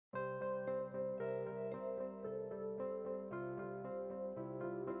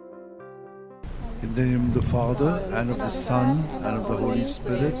In the name of the Father, and of the Son, and of the Holy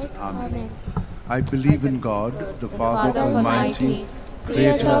Spirit. Amen. I believe in God, the Father Almighty,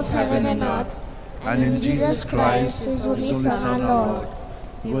 creator of heaven and earth, and in Jesus Christ, his only Son, our Lord,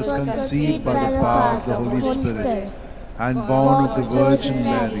 who was conceived by the power of the Holy Spirit, and born of the Virgin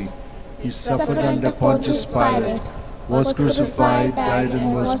Mary. He suffered under Pontius Pilate, was crucified, died,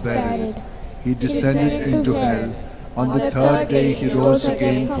 and was buried. He descended into hell. On the third day he rose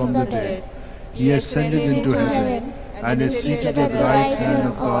again from the dead. He ascended into heaven, and is seated at the right hand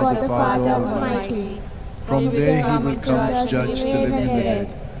of God the Father Almighty. From there he will come to judge the living and the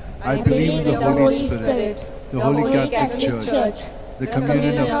dead. I believe in the Holy Spirit, the Holy Catholic Church, the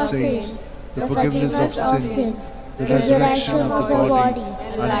communion of saints, the forgiveness of sins, the resurrection of the body,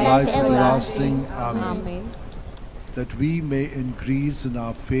 and life everlasting. Amen. That we may increase in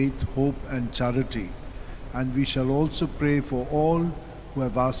our faith, hope, and charity. And we shall also pray for all who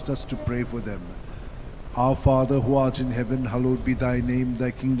have asked us to pray for them. Our Father, who art in heaven, hallowed be thy name.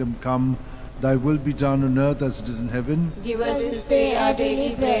 Thy kingdom come, thy will be done on earth as it is in heaven. Give us this day our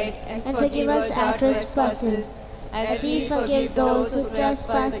daily bread, and forgive us our trespasses, as we forgive those who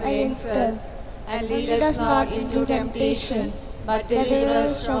trespass against us. And lead us not into temptation, but deliver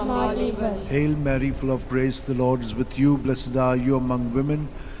us from all evil. Hail Mary, full of grace, the Lord is with you. Blessed are you among women,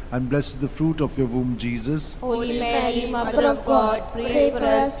 and blessed is the fruit of your womb, Jesus. Holy Mary, Mother of God, pray for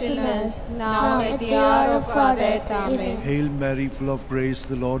us sinners, now and at the hour of our death. Amen. Hail Mary, full of grace,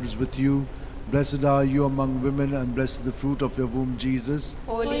 the Lord is with you. Blessed are you among women, and blessed is the fruit of your womb, Jesus.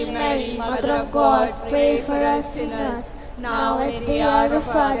 Holy Mary, Mother of God, pray for us sinners, now and at the hour of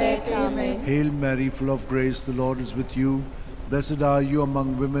our death. Amen. Hail Mary, full of grace, the Lord is with you. Blessed are you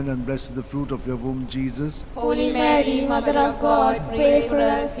among women, and blessed is the fruit of your womb, Jesus. Holy Mary, Mother of God, pray for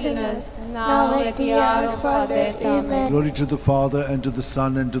us sinners, now and at the hour of our death. Amen. Glory to the Father, and to the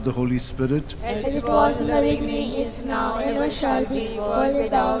Son, and to the Holy Spirit. As it was in the beginning, is now, and ever shall be, world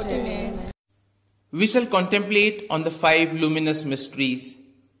without end. Amen. We shall contemplate on the 5 luminous mysteries.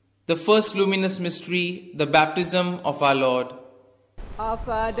 The first luminous mystery, the baptism of our Lord. Our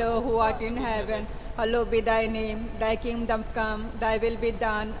Father, who art in heaven, hallowed be thy name. Thy kingdom come, thy will be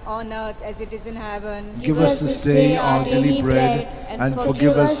done on earth as it is in heaven. Give us this day our daily bread, and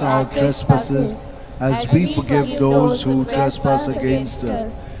forgive us our trespasses, as we forgive those who trespass against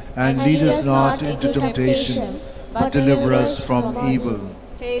us. And lead us not into temptation, but deliver us from evil.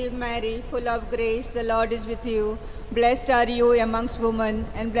 Hail Mary, full of grace, the Lord is with you. Blessed are you amongst women,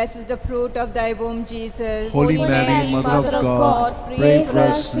 and blessed is the fruit of thy womb, Jesus. Holy Mary, Mother of God, pray for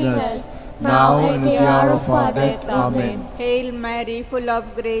us sinners, now and at the hour of our death. Amen. Hail Mary, full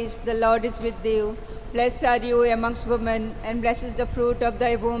of grace, the Lord is with you. Blessed are you amongst women, and blessed is the fruit of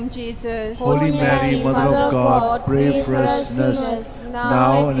thy womb, Jesus. Holy Mary, Mother of God, pray for us sinners,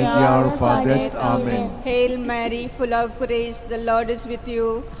 now and at the hour of our death. Amen. Hail Mary, full of grace, the Lord is with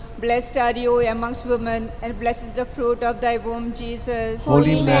you. Blessed are you amongst women, and blessed is the fruit of thy womb, Jesus.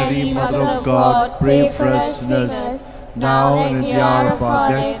 Holy Mary, Mother of God, pray for us sinners, now and at the hour of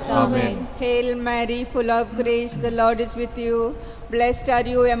our death. Amen. Hail Mary, full of grace, the Lord is with you. Blessed are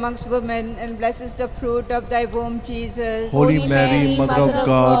you amongst women, and blessed is the fruit of thy womb, Jesus. Holy Mary, Mother of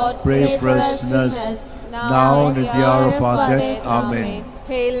God, pray for us sinners, now and at the hour of our death. Amen.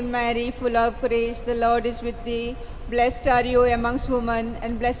 Hail Mary, full of grace, the Lord is with thee. Blessed are you amongst women,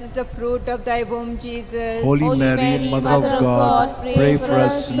 and blessed is the fruit of thy womb, Jesus. Holy Mary, Mother of God, pray for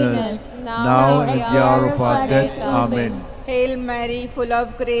us sinners, now and at the hour of our death. Amen. Hail Mary, full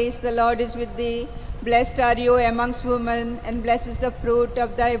of grace, the Lord is with thee. Blessed are you amongst women, and blessed is the fruit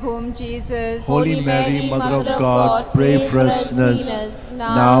of thy womb, Jesus. Holy Mary, Mother of God, pray for us sinners,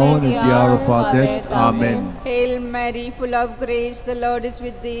 now and at the hour of our death. Amen. Hail Mary, full of grace, the Lord is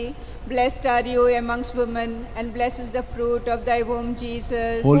with thee. Blessed are you amongst women, and blessed is the fruit of thy womb,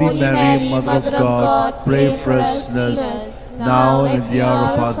 Jesus. Holy Mary, Mother of God, pray for us sinners, now and at the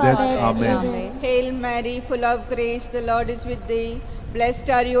hour of our death. Amen. Hail Mary, full of grace, the Lord is with thee. Blessed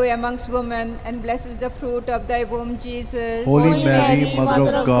are you amongst women, and blessed is the fruit of thy womb, Jesus. Holy Mary,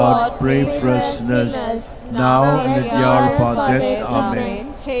 Mother of God, pray for us sinners, now and at the hour of our death.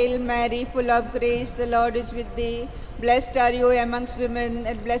 Amen. Hail Mary, full of grace, the Lord is with thee. Blessed are you amongst women,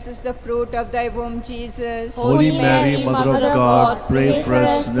 and blessed is the fruit of thy womb, Jesus. Holy Mary, Mother of God, pray for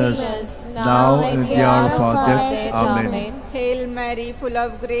us sinners, now and at the hour of our death. Amen. Hail Mary, full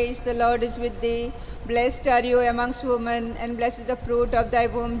of grace, the Lord is with thee. Blessed are you amongst women, and blessed is the fruit of thy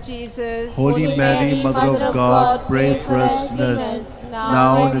womb, Jesus. Holy Mary, Mother of God, pray for us sinners,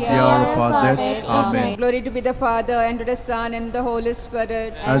 now and at the hour of our death. Amen. Glory to be the Father, and to the Son, and to the Holy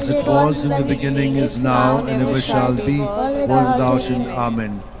Spirit. As it was in the beginning, is now, and ever shall be, world without end.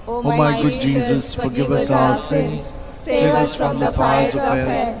 Amen. O my good Jesus, forgive us our sins, save us from the fires of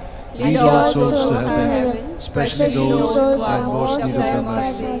hell, lead all souls to heaven, especially those who are most in need of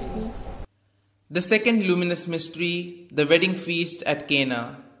thy mercy. The second luminous mystery, the wedding feast at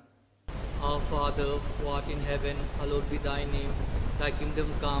Cana. Our Father, who art in heaven, hallowed be thy name. Thy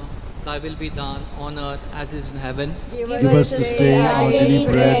kingdom come, thy will be done on earth as it is in heaven. Give us this day our daily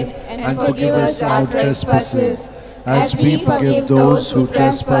bread, and forgive us our trespasses, as we forgive those who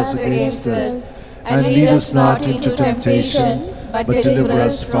trespass against us. And lead us not into temptation, but deliver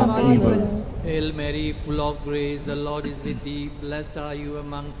us from evil. Hail Mary, full of grace, the Lord is with thee. Blessed are you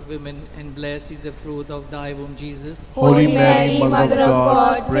amongst women, and blessed is the fruit of thy womb, Jesus. Holy Mary, Mother of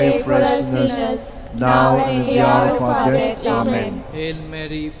God, pray for us sinners, now and in the hour of our death. Amen. Hail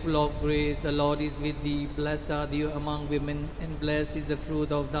Mary, full of grace, the Lord is with thee. Blessed are thou among women, and blessed is the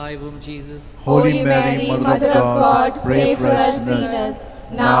fruit of thy womb, Jesus. Holy Mary, Mother of God, pray for us sinners,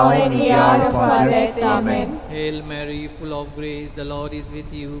 now and in the hour of our death. Amen. Hail Mary, full of grace, the Lord is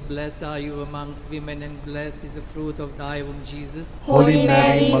with you. Blessed are you amongst women, and blessed is the fruit of thy womb, Jesus. Holy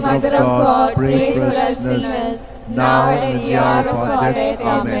Mary, Mother of God, pray for us sinners, now and in the hour of our death.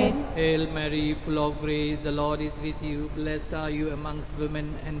 Amen. Hail Mary, full of grace, the Lord is with you. Blessed are you amongst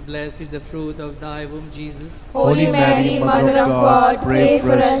women, and blessed is the fruit of thy womb, Jesus. Holy Mary, Mother of God, pray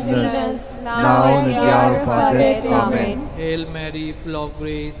for us sinners, now and in the hour of our death. Amen. Hail Mary, full of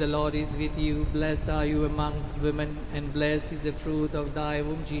grace, the Lord is with you. Blessed are you amongst women, and blessed is the fruit of thy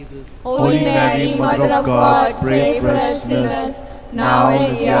womb, Jesus. Holy Mary, Mother of God, pray for us sinners, now and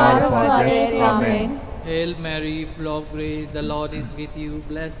in the hour of our death. Amen. Hail Mary, full of grace, the Lord is with you.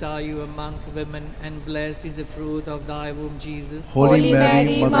 Blessed are you amongst women, and blessed is the fruit of thy womb, Jesus. Holy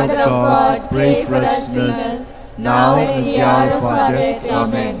Mary, Mother of God, pray for us sinners, now and in the hour of our death.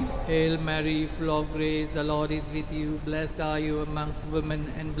 Amen. Hail Mary, full of grace, the Lord is with you. Blessed are you amongst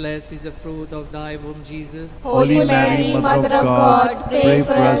women, and blessed is the fruit of thy womb, Jesus. Holy Mary, Mother of God, pray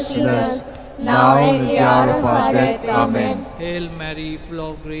for us sinners, now and in the hour of our death. Amen. Hail Mary,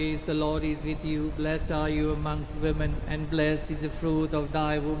 full of grace, the Lord is with you. Blessed are you amongst women, and blessed is the fruit of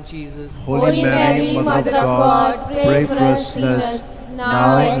thy womb, Jesus. Holy Mary, Mother of God, pray for us sinners,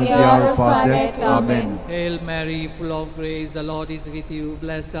 now and in the hour of our death. Amen. Hail Mary, full of grace, the Lord is with you.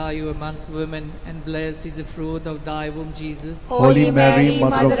 Blessed are you amongst women, and blessed is the fruit of thy womb, Jesus. Holy Mary,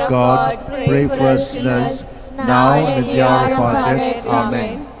 Mother of God, pray for us sinners, now and in the hour of our death.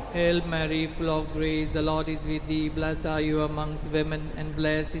 Amen. Hail Mary, full of grace, the Lord is with thee. Blessed are you amongst women, and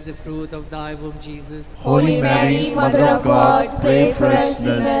blessed is the fruit of thy womb, Jesus. Holy Mary, Mother of God, pray for us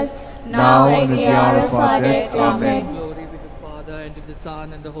sinners, now and in the hour of our death. Amen. Glory be to the Father, and to the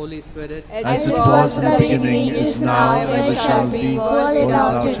Son, and the Holy Spirit. As it was in the beginning, is now, and ever shall be, world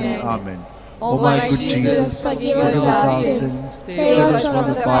without end. Amen. O my good Jesus, forgive us our sins, save us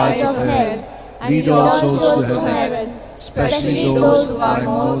from the fires of hell, lead all souls to heaven, especially those who are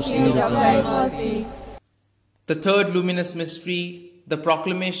most in need of thy mercy. The third luminous mystery, the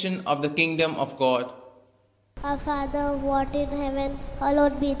proclamation of the kingdom of God. Our Father, who art in heaven,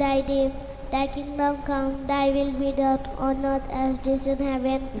 hallowed be thy name. Thy kingdom come, thy will be done on earth as it is in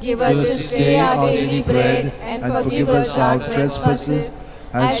heaven. Give us this day our daily bread, and forgive us our trespasses,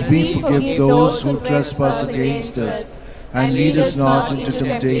 as we forgive those who trespass against us. And lead us not into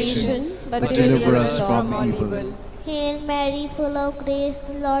temptation, but deliver us from evil. Hail Mary, full of grace,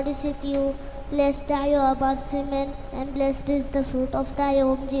 the Lord is with you. Blessed are you amongst women, and blessed is the fruit of thy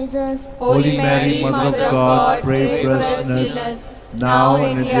womb, Jesus. Holy Mary, Mother of God, pray for us sinners, now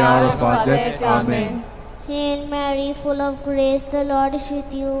and in the hour of our death. Amen. Hail Mary, full of grace, the Lord is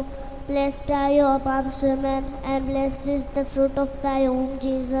with you. Blessed are you amongst women, and blessed is the fruit of thy womb,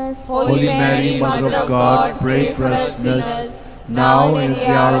 Jesus. Holy Mary, Mother of God, pray for us sinners, now and in the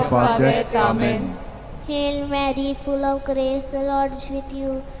hour of our death. Amen. Hail Mary, full of grace, the Lord is with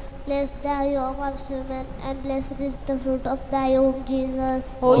you. Blessed are you amongst women, and blessed is the fruit of thy womb,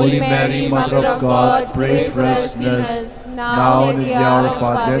 Jesus. Holy Mary, Mother of God, pray for us sinners, now and in the hour of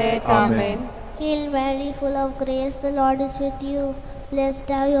our death. Amen. Hail Mary, full of grace, the Lord is with you.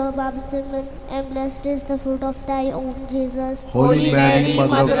 Blessed are you amongst women, and blessed is the fruit of thy womb, Jesus. Holy Mary,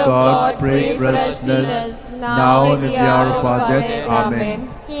 Mother of God, pray for us sinners, now and in the hour of our death. Amen.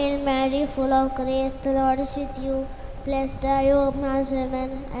 Hail Mary, full of grace, the Lord is with you. Blessed are you amongst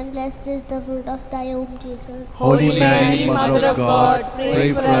women, and blessed is the fruit of thy womb, Jesus. Holy Mary, Mother of God,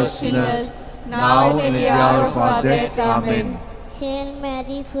 pray for us sinners, now and in the hour of our death. Amen. Hail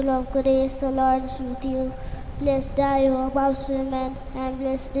Mary, full of grace, the Lord is with you. Blessed are you amongst women, and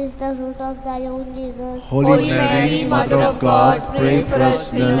blessed is the fruit of thy womb, Jesus. Holy Mary, Mother of God, pray for us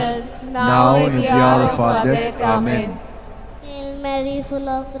sinners, now and in the hour of our death. Amen. Hail Mary, full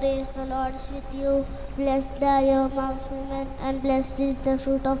of grace, the Lord is with you. Blessed are you amongst women, and blessed is the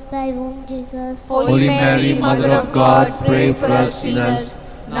fruit of thy womb, Jesus. Holy Mary, Mother of God, pray for us sinners,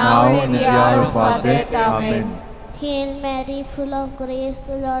 now and at the hour of our death. Amen. Hail Mary, full of grace,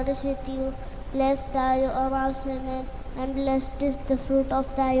 the Lord is with you. Blessed are you amongst women, and blessed is the fruit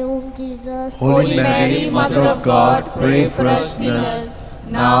of thy womb, Jesus. Holy Mary, Mother of God, pray for us sinners,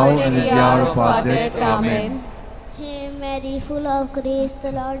 now and at the hour of our death. Amen. Hail Mary, full of grace,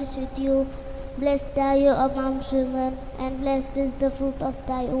 the Lord is with you. Blessed are you amongst women, and blessed is the fruit of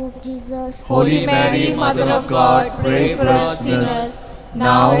thy womb, Jesus. Holy Mary, Mother of God, pray for us sinners,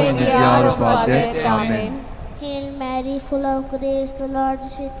 now and at the hour of our death. Amen. Hail Mary, full of grace, the Lord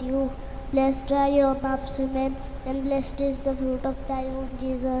is with you. Blessed are you amongst women, and blessed is the fruit of thy womb,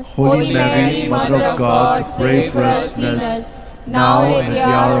 Jesus. Holy Mary, Mother of God, pray for us sinners, now and at the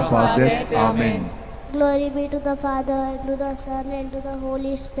hour of our death. Amen. Glory be to the Father, and to the Son, and to the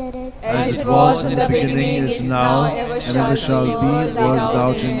Holy Spirit. As it was in the beginning, is now, and ever shall be, world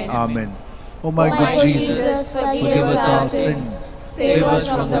without end. Amen. O my good Jesus, forgive us our sins, save us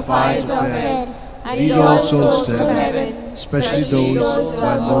from the fires of hell, and lead all souls to heaven, especially those who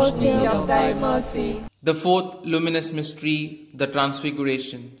are most in need of thy mercy. The fourth luminous mystery, the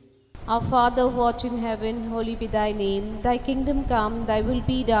Transfiguration. Our Father who art in heaven, holy be thy name. Thy kingdom come, thy will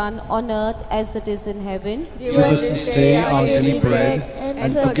be done on earth as it is in heaven. Give us this day our daily bread,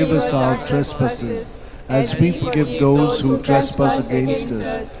 and forgive us our trespasses, as we forgive those who trespass against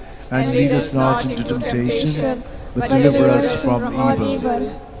us. And lead us not into temptation, but deliver us from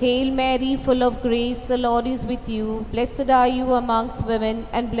evil. Hail Mary, full of grace, the Lord is with you. Blessed are you amongst women,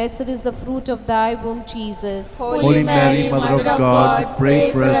 and blessed is the fruit of thy womb, Jesus. Holy Mary, Mother of God, pray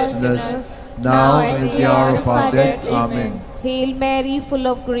for us sinners, now and at the hour of our death. Amen. Hail Mary, full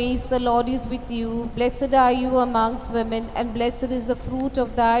of grace, the Lord is with you. Blessed are you amongst women, and blessed is the fruit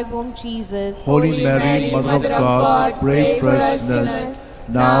of thy womb, Jesus. Holy Mary, Mother of God, pray for us sinners,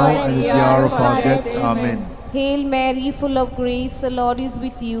 now and at the hour of our death. Amen. Hail Mary, full of grace, the Lord is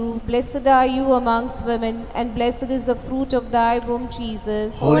with you. Blessed are you amongst women, and blessed is the fruit of thy womb,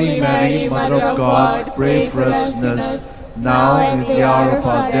 Jesus. Holy Mary, Mother of God, pray for us sinners, now and at the hour of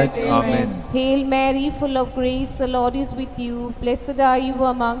our death. Amen. Hail Mary, full of grace, the Lord is with you. Blessed are you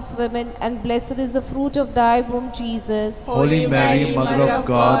amongst women, and blessed is the fruit of thy womb, Jesus. Holy Mary, Mother of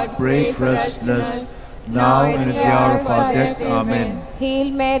God, pray for us sinners, now and at the hour of our death. Amen.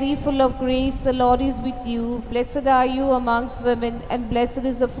 Hail Mary, full of grace, the Lord is with you. Blessed are you amongst women, and blessed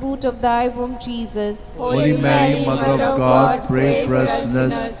is the fruit of thy womb, Jesus. Holy Mary, Mother of God, pray for us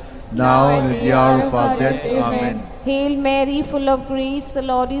sinners, now and at the hour of our death. Amen. Hail Mary, full of grace, the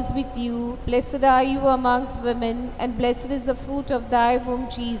Lord is with you. Blessed are you amongst women, and blessed is the fruit of thy womb,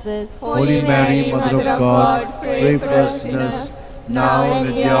 Jesus. Holy Mary, Mother of God, pray for us sinners, now and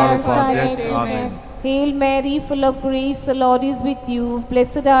at the hour of our death. Amen. Hail Mary, full of grace, the Lord is with you.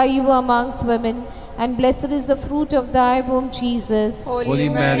 Blessed are you amongst women, and blessed is the fruit of thy womb, Jesus. Holy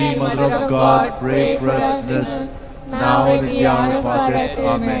Mary, Mother of God, pray for us sinners, now and at the hour of our death.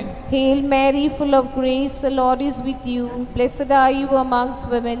 Amen. Hail Mary, full of grace, the Lord is with you. Blessed are you amongst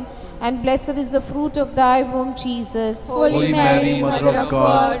women, and blessed is the fruit of thy womb, Jesus. Holy Mary, Mother of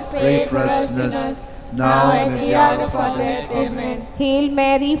God, pray for us sinners, now and at the hour of our death. Amen. Hail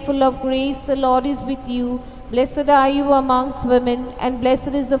Mary, full of grace, the Lord is with you. Blessed are you amongst women, and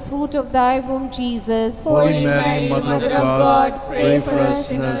blessed is the fruit of thy womb, Jesus. Holy Mary, Mother of God, pray for us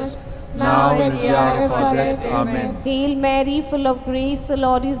sinners, now and at the hour of our death. Amen. Hail Mary, full of grace, the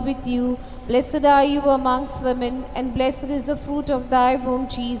Lord is with you. Blessed are you amongst women, and blessed is the fruit of thy womb,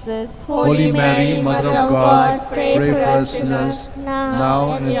 Jesus. Holy Mary, Mother of God, pray for us sinners,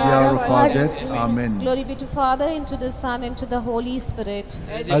 now and at the hour of our death. Amen. Glory be to Father, and to the Son, and to the Holy Spirit.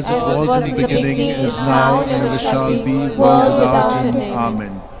 As it was in the beginning, is now, and ever shall be, world without end.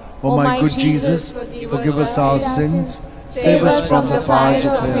 Amen. O my good Jesus, forgive us our sins, save us from the fires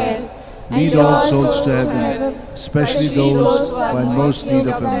of hell, lead all souls to heaven, especially those who are in most need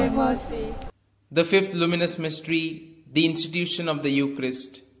of thy mercy. The fifth luminous mystery, the institution of the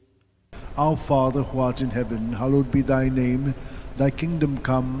Eucharist. Our Father who art in heaven, hallowed be thy name. Thy kingdom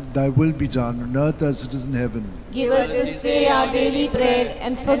come, thy will be done on earth as it is in heaven. Give us this day our daily bread,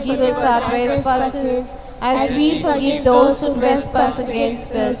 and forgive us our trespasses, as we forgive those who trespass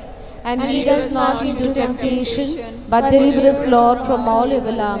against us. And lead us not into temptation, but deliver us, Lord, from all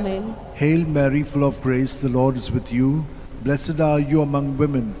evil. Amen. Hail Mary, full of grace, the Lord is with you. Blessed are you among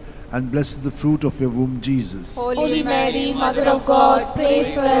women, and blessed the fruit of your womb, Jesus. Holy Mary, Mother of God,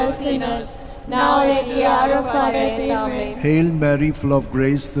 pray for us sinners, now and at the hour of our death. Amen. Hail Mary, full of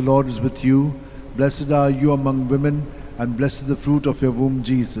grace, the Lord is with you. Blessed are you among women, and blessed the fruit of your womb,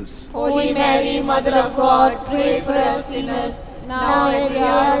 Jesus. Holy Mary, Mother of God, pray for us sinners, now and at the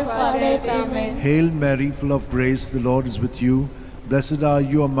hour of our death. Amen. Hail Mary, full of grace, the Lord is with you. Blessed are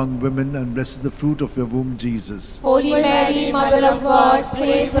you among women, and blessed the fruit of your womb, Jesus. Holy Mary, Mother of God,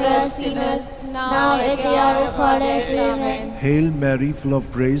 pray for us sinners, now and at the hour of our death. Amen. Hail Mary, full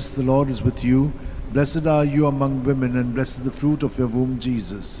of grace, the Lord is with you. Blessed are you among women, and blessed the fruit of your womb,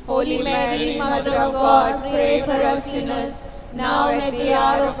 Jesus. Holy Mary, Mother of God, pray for us sinners, now and at the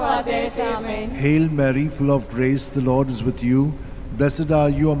hour of our death. Amen. Hail Mary, full of grace, the Lord is with you. Blessed are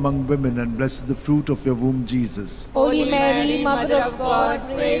you among women, and blessed the fruit of your womb, Jesus. Holy Mary, Mother of God,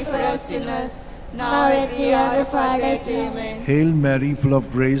 pray for us sinners, now and at the hour of our death. Amen. Hail Mary, full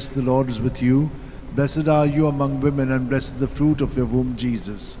of grace, the Lord is with you. Blessed are you among women, and blessed the fruit of your womb,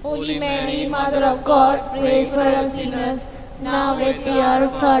 Jesus. Holy Mary, Mother of God, pray for us sinners, now and at the hour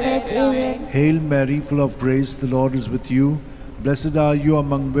of our death. Amen. Hail Mary, full of grace, the Lord is with you. Blessed are you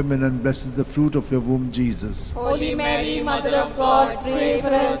among women, and blessed the fruit of your womb, Jesus. Holy Mary, Mother of God, pray for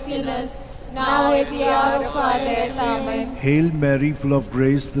us sinners, now at the hour of our death. Amen. Hail Mary, full of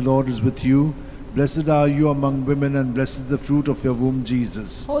grace, the Lord is with you. Blessed are you among women, and blessed the fruit of your womb,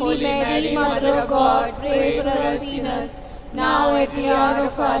 Jesus. Holy Mary, Mother of God, pray for us sinners, now at the hour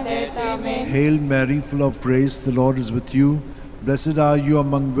of our death. Amen. Hail Mary, full of grace, the Lord is with you. Blessed are you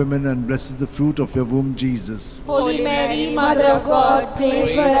among women, and blessed the fruit of your womb, Jesus. Holy Mary, Mother of God,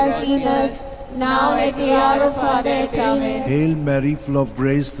 pray for us sinners, now at the hour of our death. Amen. Hail Mary, full of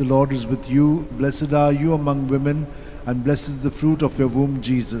grace, the Lord is with you. Blessed are you among women, and blessed is the fruit of your womb,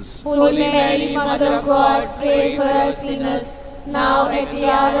 Jesus. Holy Mary, Mother of God, pray for us sinners, now at the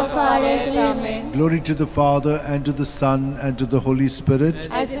hour of our death. Amen. Glory to the Father, and to the Son, and to the Holy Spirit.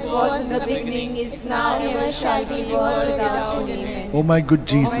 As it was in the beginning, is now, and ever shall be, world without end. Amen. O my good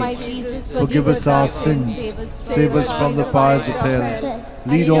O my Jesus, Jesus, forgive us our sins, save us from the fires of hell,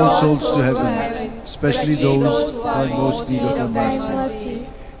 lead all souls to heaven, especially those who are in most need of your mercy.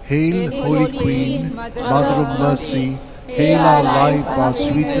 Hail, Holy Queen, Mother of Mercy, hail our life, our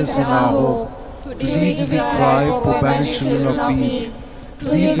sweetness, and our hope. To thee do we cry, poor banished children of Eve. To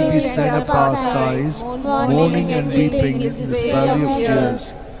thee do we send up our sighs, mourning and weeping in this valley of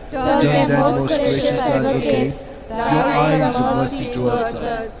tears. Turn then, most gracious Advocate, your eyes of mercy towards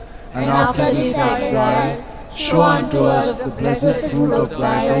us, and after this exile, show unto us the blessed fruit of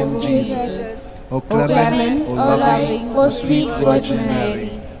thy womb, Jesus. O clement, O loving, O sweet Virgin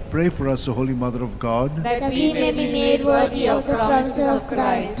Mary, pray for us, O Holy Mother of God, that we may be made worthy of the promises of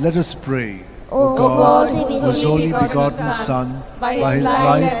Christ. Let us pray. O God, God, whose only begotten Son, by his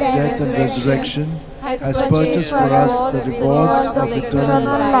life, death, and resurrection, has purchased for us the rewards of eternal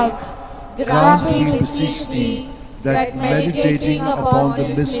life, grant, we beseech thee, that meditating upon the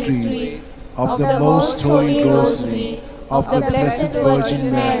mysteries of the most Holy Rosary of the Blessed Virgin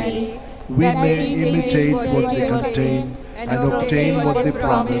Mary, we may imitate what they contain and obtain what they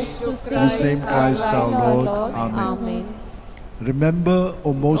promise, through the same Christ our Lord. Amen. Remember,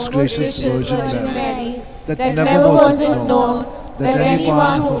 O most gracious Virgin Mary, that never was it known that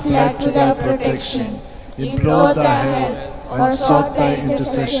anyone who fled to thy protection, implored thy help, or sought thy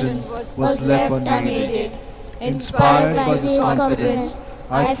intercession was left unaided. Inspired by this confidence,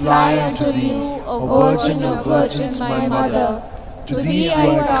 I fly unto thee, O Virgin of Virgins, my Mother. To thee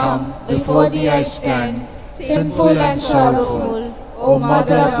I come, before thee I stand, sinful and sorrowful. O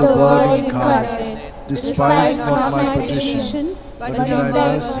Mother of the Word incarnate, despise not my petition, but in thy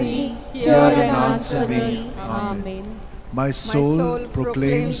mercy hear and answer me. Amen. My soul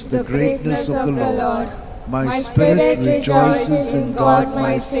proclaims the greatness of the Lord. My spirit rejoices in God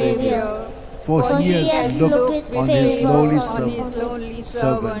my Saviour. For he has looked on his lowly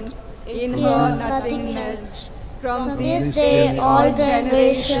servant in her nothingness. From this day all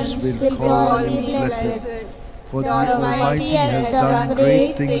generations will call me blessed. For the Almighty has done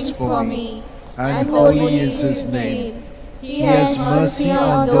great things for me, and holy is his name. He has mercy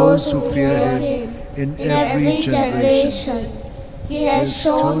on those who fear him in every generation. He has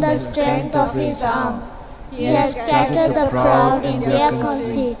shown the strength of his arm. He has scattered the proud in their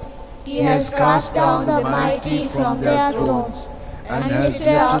conceit. He has cast down the mighty from their thrones, and lifted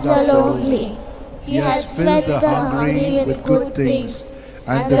up the lowly. He has filled the hungry with good things,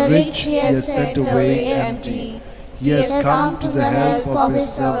 and the rich he has sent away empty. He has come to the help of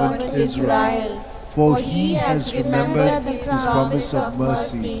his servant Israel, for he has remembered his promise of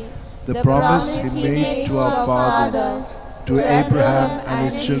mercy, the promise he made to our fathers, to Abraham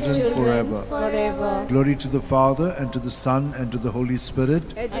and his children forever. forever. Glory to the Father, and to the Son, and to the Holy Spirit.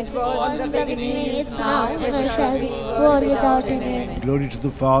 As it was in the beginning, is now, and ever shall be, world without end. Glory to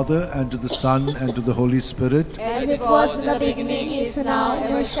the Father, and to the Son, and to the Holy Spirit. As it was in the beginning, is now,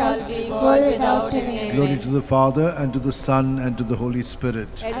 and ever shall be, world without end. Glory to the Father, and to the Son, and to the Holy Spirit.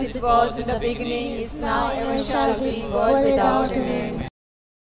 As it was in the beginning, is now, and ever shall be, world without end.